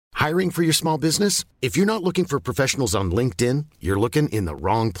Hiring for your small business? If you're not looking for professionals on LinkedIn, you're looking in the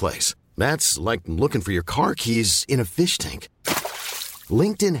wrong place. That's like looking for your car keys in a fish tank.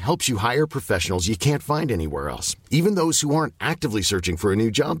 LinkedIn helps you hire professionals you can't find anywhere else, even those who aren't actively searching for a new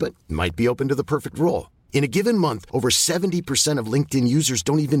job but might be open to the perfect role. In a given month, over 70% of LinkedIn users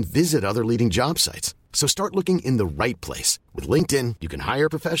don't even visit other leading job sites. So start looking in the right place. With LinkedIn, you can hire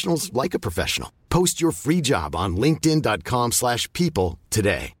professionals like a professional. Post your free job on linkedin.com/people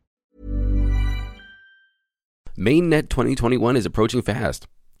today. Mainnet 2021 is approaching fast.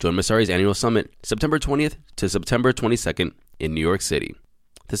 Join Masari's annual summit, September 20th to September 22nd in New York City.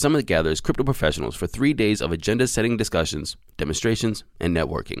 The summit gathers crypto professionals for 3 days of agenda-setting discussions, demonstrations, and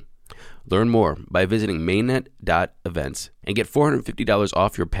networking. Learn more by visiting mainnet.events and get $450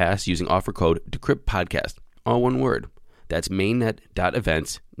 off your pass using offer code DECRYPTPODCAST, all one word. That's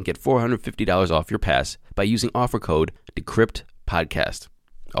mainnet.events and get $450 off your pass by using offer code DECRYPTPODCAST,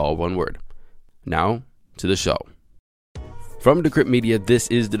 all one word. Now, to the show. From Decrypt Media, this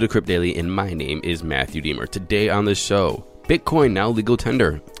is the Decrypt Daily, and my name is Matthew Deemer. Today on the show, Bitcoin now legal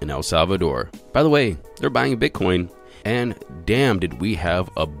tender in El Salvador. By the way, they're buying Bitcoin, and damn did we have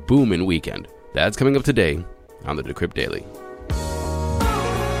a booming weekend. That's coming up today on the Decrypt Daily.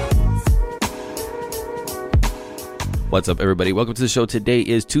 What's up, everybody? Welcome to the show. Today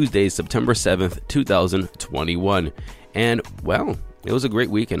is Tuesday, September 7th, 2021. And, well, it was a great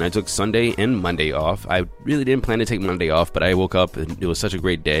weekend. I took Sunday and Monday off. I really didn't plan to take Monday off, but I woke up and it was such a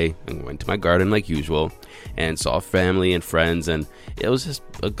great day and went to my garden like usual and saw family and friends, and it was just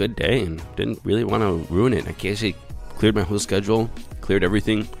a good day and didn't really want to ruin it. I actually cleared my whole schedule, cleared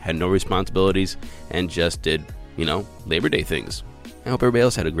everything, had no responsibilities, and just did, Labor Day things. I hope everybody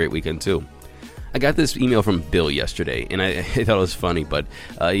else had a great weekend too. I got this email from Bill yesterday, and I thought it was funny, but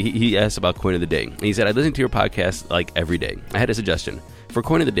he asked about Coin of the Day. And he said, I listen to your podcast like every day. I had a suggestion. For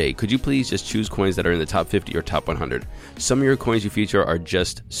Coin of the Day, could you please just choose coins that are in the top 50 or top 100? Some of your coins you feature are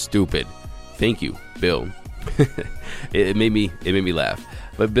just stupid. Thank you, Bill. It made me laugh.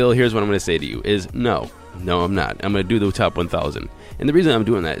 But Bill, here's what I'm going to say to you is no, I'm not. I'm going to do the top 1,000. And the reason I'm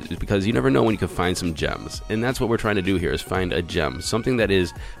doing that is because you never know when you can find some gems. And that's what we're trying to do here, is find a gem. Something that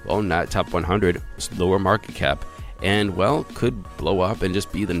is, not top 100, lower market cap, and, could blow up and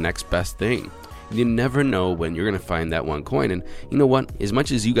just be the next best thing. You never know when you're going to find that one coin. And you know what? As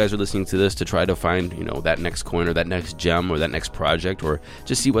much as you guys are listening to this to try to find, that next coin or that next gem or that next project or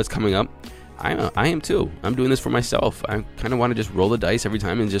just see what's coming up, I am too. I'm doing this for myself. I kind of want to just roll the dice every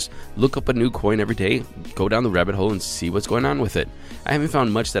time and just look up a new coin every day, go down the rabbit hole and see what's going on with it. I haven't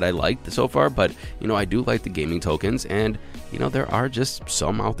found much that I liked so far, but, I do like the gaming tokens, and, there are just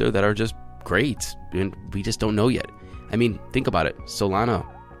some out there that are just great, and we just don't know yet. I mean, think about it. Solana,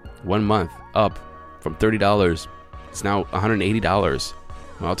 1 month up from $30. It's now $180.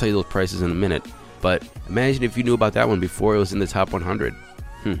 Well, I'll tell you those prices in a minute, but imagine if you knew about that one before it was in the top 100.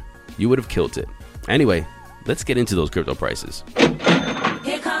 You would have killed it. Anyway, let's get into those crypto prices.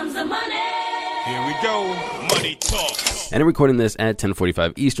 Here comes the money. Here we go. Money talk. And I'm recording this at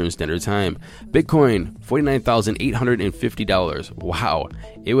 10:45 Eastern Standard Time. Bitcoin, $49,850. Wow.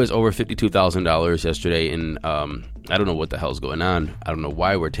 It was over $52,000 yesterday, and I don't know what the hell's going on. I don't know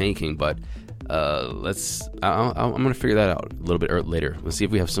why we're tanking, but I'm going to figure that out a little bit later. Let's see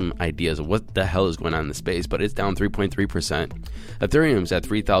if we have some ideas of what the hell is going on in the space, but it's down 3.3%. Ethereum's at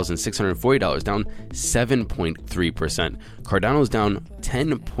 $3,640, down 7.3%. Cardano's down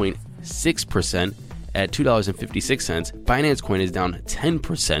 10.6% at $2.56. Binance Coin is down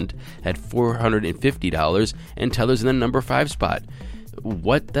 10% at $450, and Tether's in the number 5 spot.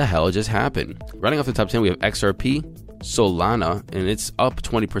 What the hell just happened? Running off the top 10, we have XRP, Solana, and it's up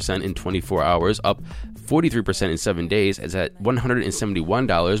 20% in 24 hours, up 43% in 7 days. It's at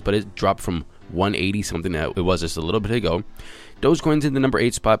 $171, but it dropped from 180 something that it was just a little bit ago. Dogecoin's in the number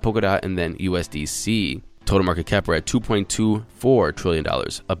 8 spot, Polkadot, and then USDC. Total market cap, we're at $2.24 trillion.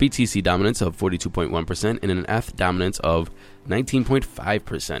 A BTC dominance of 42.1% and an ETH dominance of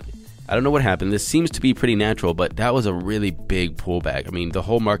 19.5%. I don't know what happened. This seems to be pretty natural, but that was a really big pullback. I mean, the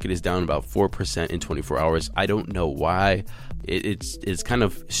whole market is down about 4% in 24 hours. I don't know why. It's kind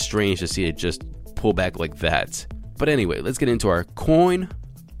of strange to see it just pull back like that. But anyway, let's get into our coin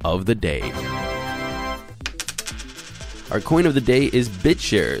of the day. Our coin of the day is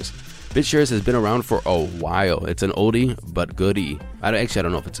BitShares. BitShares has been around for a while. It's an oldie but goodie. I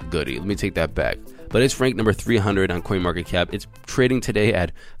don't know if it's a goodie. Let me take that back. But it's ranked number 300 on CoinMarketCap. It's trading today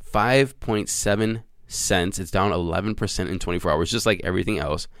at 5.7 cents. It's down 11% in 24 hours, just like everything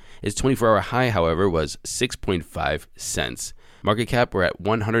else. Its 24-hour high, however, was 6.5 cents. Market cap, we're at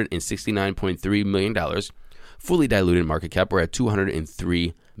 $169.3 million. Fully diluted market cap, we're at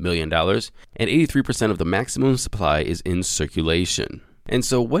 $203 million, and 83% of the maximum supply is in circulation. And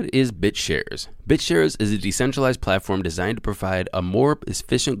so what is BitShares? BitShares is a decentralized platform designed to provide a more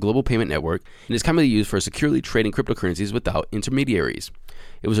efficient global payment network and is commonly used for securely trading cryptocurrencies without intermediaries.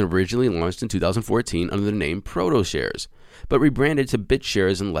 It was originally launched in 2014 under the name ProtoShares, but rebranded to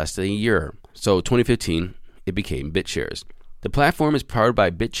BitShares in less than a year. So 2015, it became BitShares. The platform is powered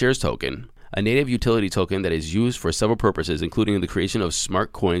by BitShares token, a native utility token that is used for several purposes, including the creation of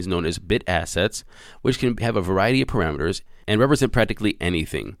smart coins known as bit assets, which can have a variety of parameters and represent practically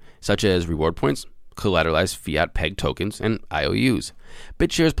anything, such as reward points, collateralized fiat peg tokens, and IOUs.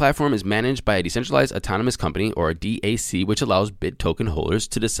 BitShares platform is managed by a decentralized autonomous company, or a DAC, which allows Bit token holders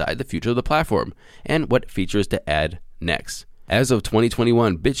to decide the future of the platform and what features to add next. As of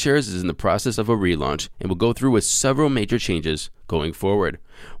 2021, BitShares is in the process of a relaunch and will go through with several major changes going forward.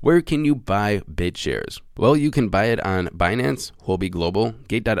 Where can you buy BitShares? Well, you can buy it on Binance, Huobi Global,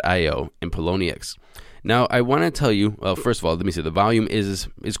 Gate.io, and Poloniex. Now, I want to tell you, well, first of all, let me say the volume is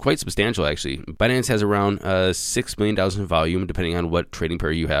quite substantial, actually. Binance has around $6 million in volume, depending on what trading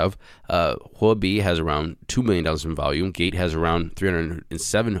pair you have. Huobi has around $2 million in volume. Gate has around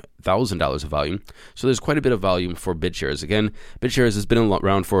 $307,000 of volume. So there's quite a bit of volume for BitShares. Again, BitShares has been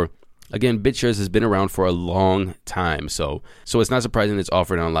around for a long time. So it's not surprising it's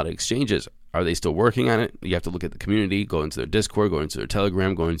offered on a lot of exchanges. Are they still working on it? You have to look at the community, go into their Discord, go into their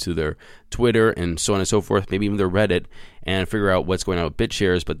Telegram, go into their Twitter, and so on and so forth, maybe even their Reddit, and figure out what's going on with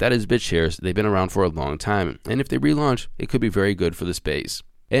BitShares. But that is BitShares. They've been around for a long time. And if they relaunch, it could be very good for the space.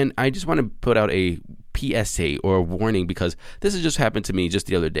 And I just want to put out a PSA or a warning, because this has just happened to me just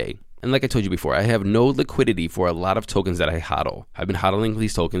the other day. And like I told you before, I have no liquidity for a lot of tokens that I hodl. I've been hodling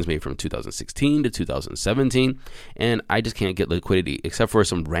these tokens maybe from 2016 to 2017, and I just can't get liquidity except for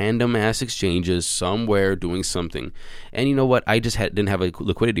some random ass exchanges somewhere doing something. And you know what? I just didn't have a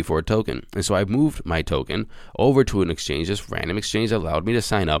liquidity for a token. And so I moved my token over to an exchange, this random exchange that allowed me to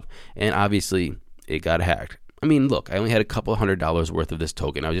sign up, and obviously it got hacked. I mean, look, I only had a couple $100 worth of this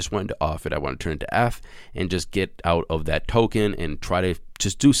token. I just wanted to off it. I wanted to turn it to F and just get out of that token and try to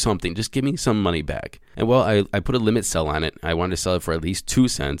just do something. Just give me some money back. And well, I put a limit sell on it. I wanted to sell it for at least 2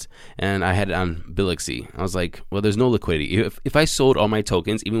 cents, and I had it on Bilixi. I was like, well, there's no liquidity. If I sold all my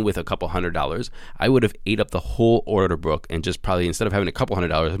tokens, even with a couple $100, I would have ate up the whole order book and just probably, instead of having a couple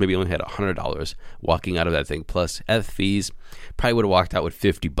 $100, maybe only had $100 walking out of that thing, plus F fees, probably would have walked out with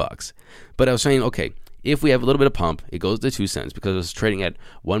 $50. But I was saying, okay, if we have a little bit of pump, it goes to 2 cents because it was trading at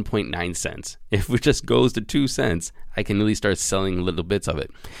 1.9 cents. If it just goes to 2 cents, I can really start selling little bits of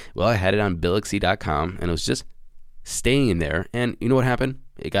it. Well, I had it on Bilixi.com, and it was just staying in there. And you know what happened?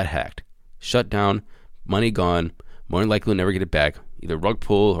 It got hacked, shut down, money gone. More than likely, we'll never get it back. Either rug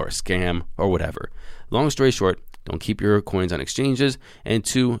pull or a scam or whatever. Long story short, don't keep your coins on exchanges. And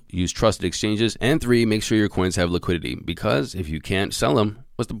 2, use trusted exchanges. And 3, make sure your coins have liquidity, because if you can't sell them,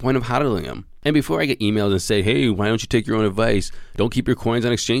 what's the point of hodling them? And before I get emailed and say, hey, why don't you take your own advice? Don't keep your coins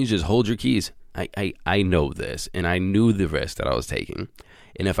on exchanges. Hold your keys. I know this, and I knew the risk that I was taking.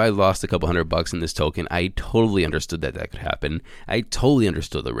 And if I lost a couple $100 in this token, I totally understood that could happen. I totally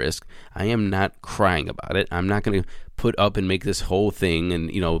understood the risk. I am not crying about it. I'm not going to put up and make this whole thing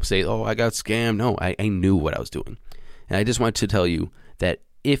and, say, oh, I got scammed. No, I knew what I was doing. And I just want to tell you that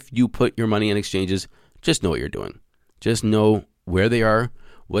if you put your money in exchanges, just know what you're doing. Just know where they are,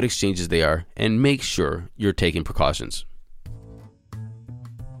 what exchanges they are, and make sure you're taking precautions.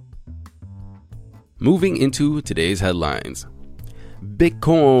 Moving into today's headlines.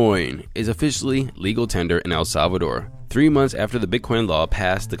 Bitcoin is officially legal tender in El Salvador, 3 months after the Bitcoin law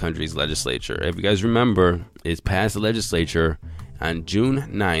passed the country's legislature. If you guys remember, it's passed the legislature on June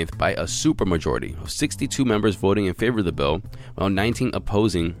 9th by a supermajority of 62 members voting in favor of the bill, while 19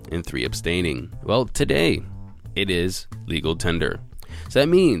 opposing and 3 abstaining. Well, today, it is legal tender. So that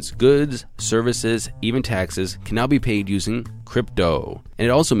means goods, services, even taxes can now be paid using crypto. And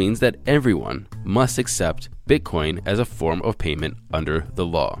it also means that everyone must accept Bitcoin as a form of payment under the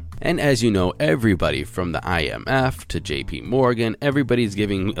law. And as you know, everybody from the IMF to JP Morgan, everybody's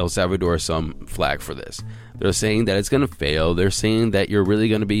giving El Salvador some flack for this. They're saying that it's going to fail. They're saying that you're really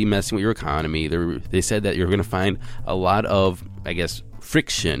going to be messing with your economy. They said that you're going to find a lot of,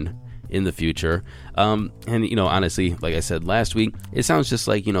 friction in the future. And honestly, like I said last week, it sounds just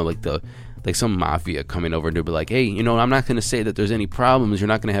like, like some mafia coming over to be like, hey, I'm not going to say that there's any problems. You're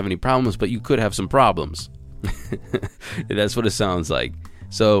not going to have any problems, but you could have some problems. That's what it sounds like.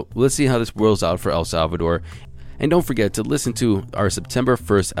 So let's see how this rolls out for El Salvador. And don't forget to listen to our September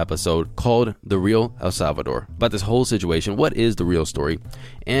 1st episode called The Real El Salvador, about this whole situation. What is the real story?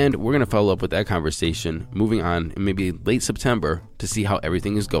 And we're going to follow up with that conversation moving on in maybe late September to see how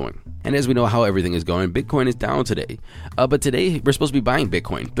everything is going. And as we know how everything is going, Bitcoin is down today. But today we're supposed to be buying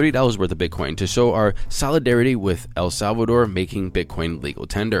Bitcoin, $30 worth of Bitcoin, to show our solidarity with El Salvador making Bitcoin legal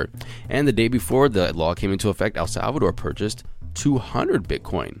tender. And the day before the law came into effect, El Salvador purchased 200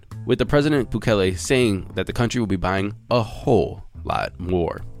 Bitcoin, with the President Bukele saying that the country will be buying a whole lot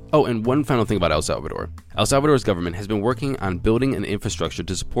more. Oh, and one final thing about El Salvador. El Salvador's government has been working on building an infrastructure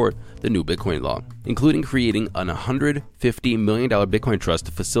to support the new Bitcoin law, including creating an $150 million Bitcoin trust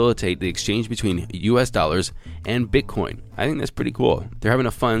to facilitate the exchange between US dollars and Bitcoin. I think that's pretty cool. They're having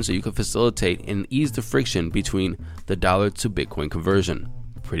a fund so you can facilitate and ease the friction between the dollar to Bitcoin conversion.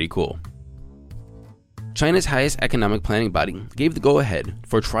 Pretty cool. China's highest economic planning body gave the go-ahead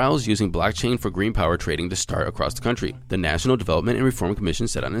for trials using blockchain for green power trading to start across the country, the National Development and Reform Commission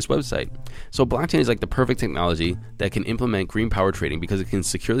said on its website. So blockchain is like the perfect technology that can implement green power trading because it can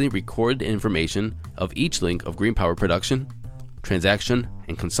securely record the information of each link of green power production, transaction,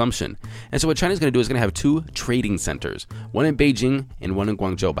 and consumption. And so what China's going to do is going to have 2 trading centers, one in Beijing and one in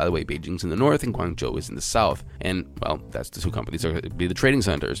Guangzhou. By the way, Beijing's in the north and Guangzhou is in the south. And, well, that's the 2 companies that are going to be the trading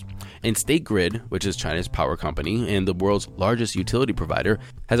centers. And State Grid, which is China's power company and the world's largest utility provider,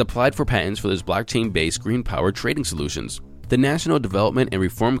 has applied for patents for this blockchain-based green power trading solutions. The National Development and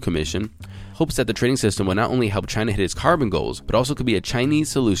Reform Commission hopes that the trading system will not only help China hit its carbon goals, but also could be a Chinese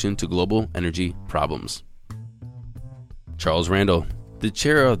solution to global energy problems. Charles Randall, the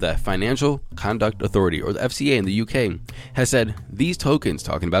chair of the Financial Conduct Authority, or the FCA in the UK, has said these tokens,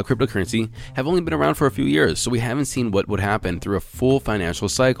 talking about cryptocurrency, have only been around for a few years, so we haven't seen what would happen through a full financial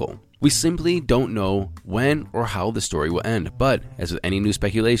cycle. We simply don't know when or how the story will end, but as with any new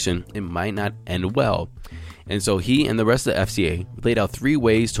speculation, it might not end well. And so he and the rest of the FCA laid out 3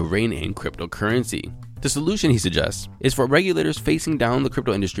 ways to rein in cryptocurrency. The solution, he suggests, is for regulators facing down the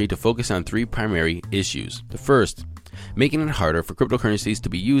crypto industry to focus on 3 primary issues. The first, making it harder for cryptocurrencies to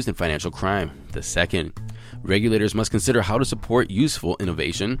be used in financial crime. The second, regulators must consider how to support useful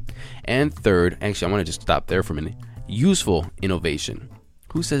innovation. And third, actually, I want to just stop there for a minute. Useful innovation.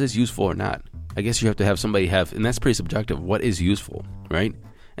 Who says it's useful or not? I guess you have to have somebody and that's pretty subjective. What is useful, right?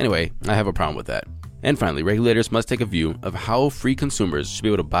 Anyway, I have a problem with that. And finally, regulators must take a view of how free consumers should be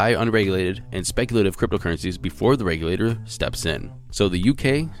able to buy unregulated and speculative cryptocurrencies before the regulator steps in. So the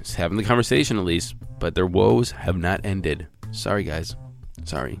UK is having the conversation at least, but their woes have not ended. Sorry, guys.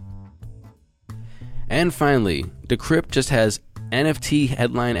 Sorry. And finally, Decrypt just has NFT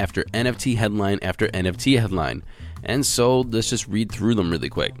headline after NFT headline after NFT headline. And so let's just read through them really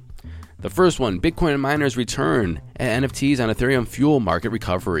quick. The first one, Bitcoin miners return and NFTs on Ethereum fuel market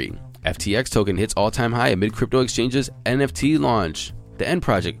recovery. FTX token hits all-time high amid crypto exchanges NFT launch. The End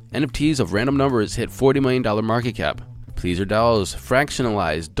Project, NFTs of random numbers hit $40 million market cap. Pleaser Dolls,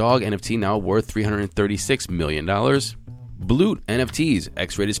 fractionalized dog NFT now worth $336 million. Bloot NFTs,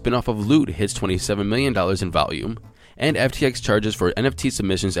 X-rated spinoff of Loot hits $27 million in volume. And FTX charges for NFT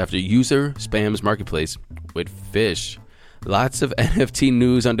submissions after user spams marketplace with fish. Lots of NFT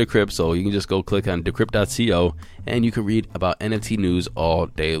news on Decrypt, so you can just go click on decrypt.co and you can read about NFT news all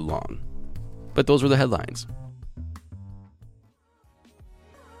day long. But those were the headlines.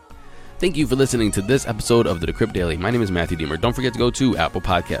 Thank you for listening to this episode of the Decrypt Daily. My name is Matthew Deemer. Don't forget to go to Apple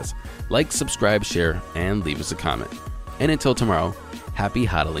Podcasts. Like, subscribe, share, and leave us a comment. And until tomorrow, happy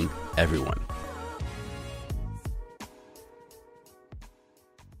hodling, everyone.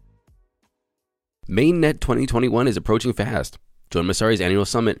 Mainnet 2021 is approaching fast. Join Messari's annual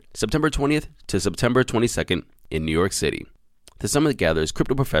summit, September 20th to September 22nd in New York City. The summit gathers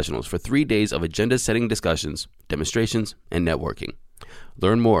crypto professionals for 3 days of agenda-setting discussions, demonstrations, and networking.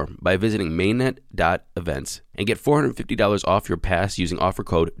 Learn more by visiting mainnet.events and get $450 off your pass using offer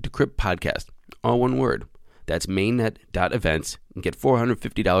code DecryptPodcast, all one word. That's mainnet.events and get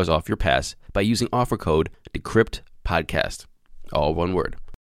 $450 off your pass by using offer code DecryptPodcast, all one word.